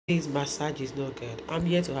This massage is not good. I'm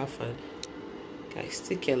here to have fun. Guys,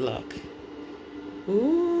 take a look.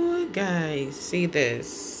 Ooh, guys, see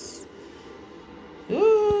this.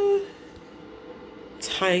 Ooh.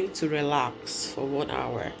 Time to relax for 1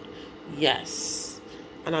 hour. Yes.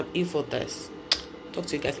 And I'm in for this. Talk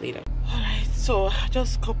to you guys later. Alright, so I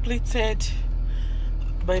just completed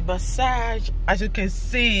my massage. As you can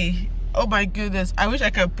see, oh my goodness, I wish I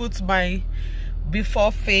could put my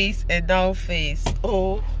before face and now face.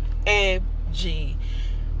 OMG.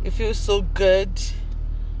 It feels so good.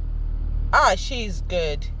 She is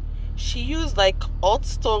good. She used like hot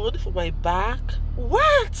stone for my back.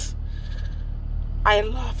 What? I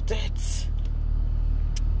loved it.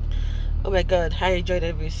 Oh my god, I enjoyed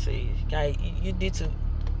everything. Guys, you need to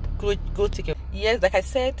go take a... Yes, like I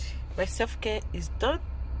said, my self-care is done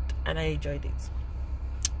and I enjoyed it.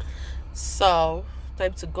 So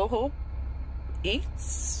time to go home,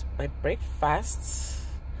 eat my breakfast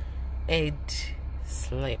and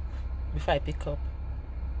sleep before I pick up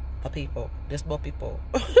the people. There's more people.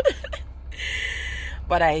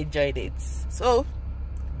 But I enjoyed it. So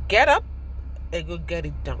get up and go get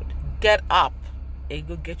it done. Get up and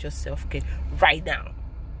go get your self-care right now.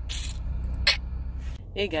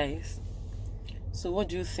 Hey guys, so what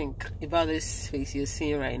do you think about this face you're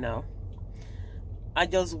seeing right now? I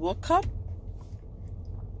just woke up.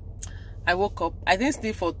 I didn't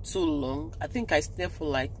sleep for too long. I think I slept for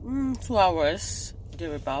like 2 hours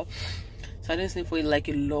thereabout. So I didn't sleep for like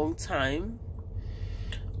a long time,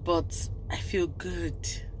 but I feel good.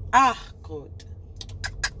 Good.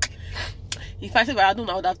 If I said I don't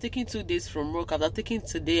know, I would have taken 2 days from work. I would have taken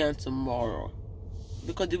today and tomorrow,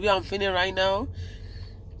 because the way I'm feeling right now,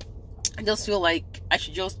 I just feel like I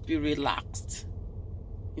should just be relaxed,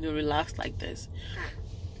 relaxed like this.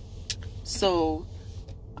 So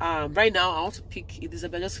right now I want to pick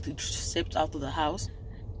Elizabeth. I just stepped out of the house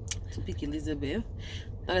to pick Elizabeth.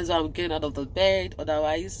 That is why I'm getting out of the bed.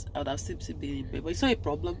 Otherwise I would have simply been in bed, but it's not a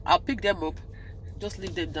problem. I'll pick them up, just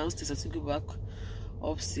leave them downstairs and go back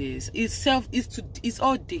upstairs. It's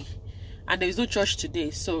all day and there is no church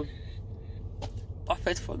today, so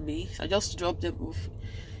perfect for me. So I just drop them off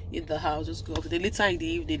in the house, just go up. Then later in the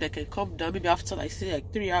evening I can come down, maybe after like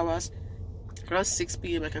 3 hours, around 6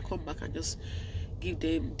 p.m. I can come back and just give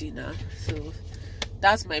them dinner. So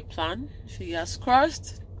that's my plan. Fingers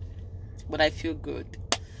crossed. But I feel good.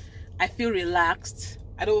 I feel relaxed.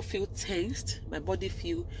 I don't feel tensed. My body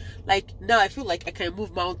feel like, now I feel like I can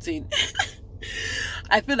move mountain.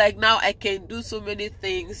 I feel like now I can do so many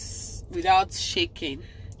things without shaking,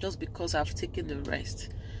 just because I've taken the rest.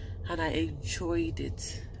 And I enjoyed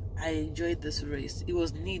it. I enjoyed this rest. It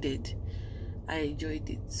was needed. I enjoyed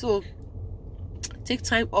it. So take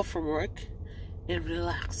time off from work and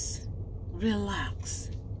relax. Good.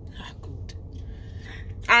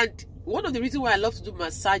 And one of the reasons why I love to do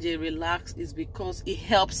massage and relax is because it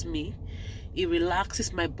helps me. It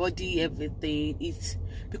relaxes my body, everything. It's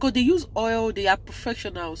because they use oil, they are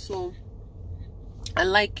professional. So I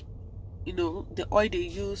like, the oil they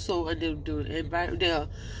use. So, and the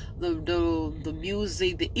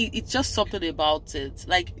music, it's just something about it.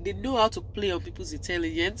 Like, they know how to play on people's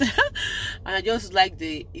intelligence. And I just like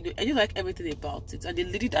I just like everything about it. And the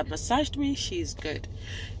lady that massaged me, she's good.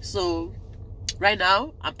 So right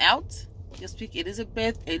now I'm out. Just pick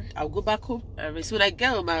Elizabeth and I'll go back home and rest. When I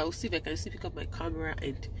get home, I'll see if I can pick up my camera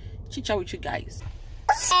and chit chat with you guys.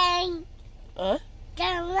 Huh?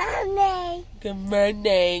 Good morning. Good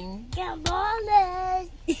morning. Good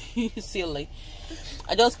morning. Silly.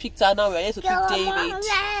 I just picked her. Now we're here to pick David.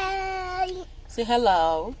 Morning. Say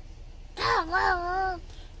hello. Hello.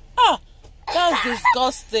 That's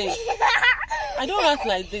disgusting. I don't act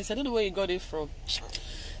like this. I don't know where you got it from.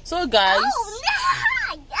 So guys,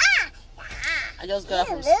 I just got out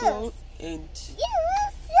from school and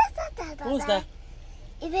what's that?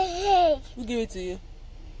 Who gave it to you?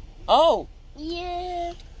 Oh.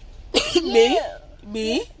 Yeah. Me?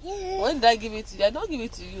 Yeah. When did I give it to you? I don't give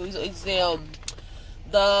it to you. It's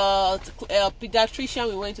the pediatrician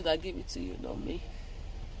we went to that gave it to you, not me.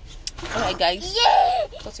 Alright guys. Yeah.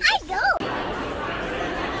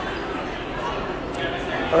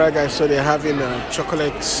 Alright guys, so they're having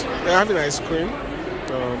chocolates. They're having ice cream.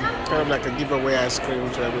 Kind of like a giveaway ice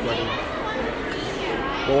cream to everybody.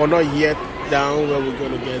 But we're not yet down where we're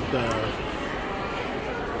going to get the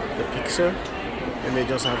pizza. And they're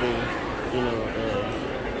just having,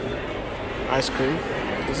 ice cream.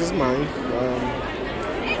 This is mine.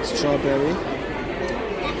 Strawberry.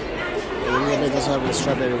 And they're just having a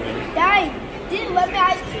strawberry one. Dad, did lemon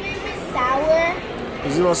ice cream is sour?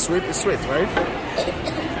 Is it not sweet? It's sweet, right?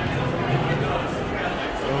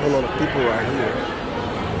 A whole lot of people right here.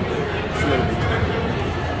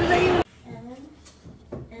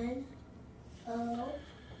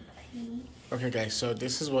 Okay guys, so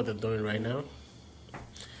this is what they're doing right now.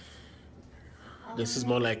 This is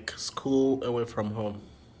more like school away from home,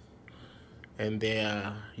 and they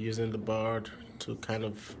are using the board to kind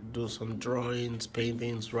of do some drawings,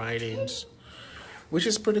 paintings, writings, which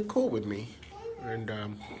is pretty cool with me, and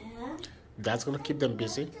that's gonna keep them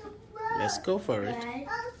busy. Let's go for it.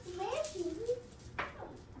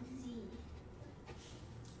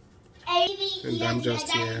 And I'm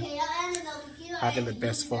just here having the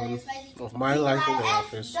best fun of my life in the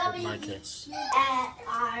office with my kids.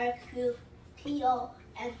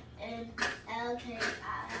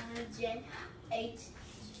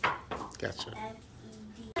 Gotcha.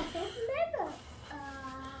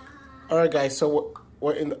 Alright guys, so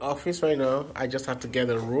we're in the office right now. I just have to get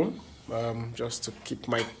a room just to keep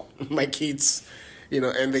my kids, you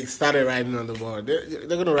know, and they started writing on the board. They're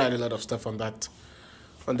gonna write a lot of stuff on that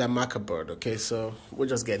marker board. Okay, so we're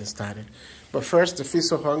just getting started. But first, they feel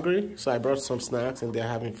so hungry, so I brought some snacks and they're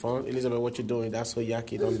having fun. Elizabeth, what you doing? That's so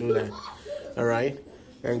yucky. Don't do that. All right,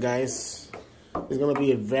 and guys, it's gonna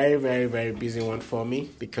be a very, very, very busy one for me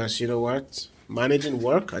because you know what? Managing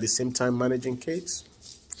work at the same time managing kids.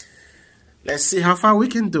 Let's see how far we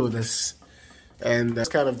can do this. And I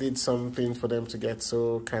kind of did something for them to get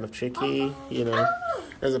so kind of tricky. You know,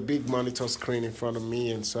 there's a big monitor screen in front of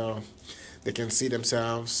me, and so they can see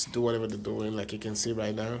themselves do whatever they're doing, like you can see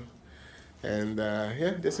right now. And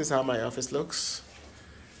yeah, this is how my office looks.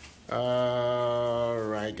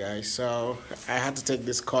 Alright guys, so I had to take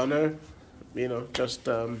this corner, you know, just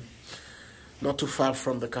not too far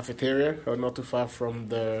from the cafeteria or not too far from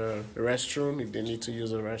the restroom if they need to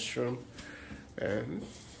use a restroom. And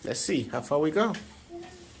let's see how far we go.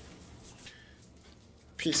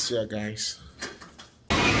 Peace here guys.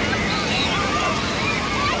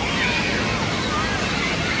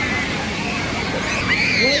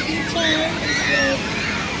 Waiting time is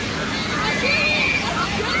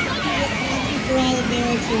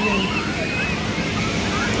good.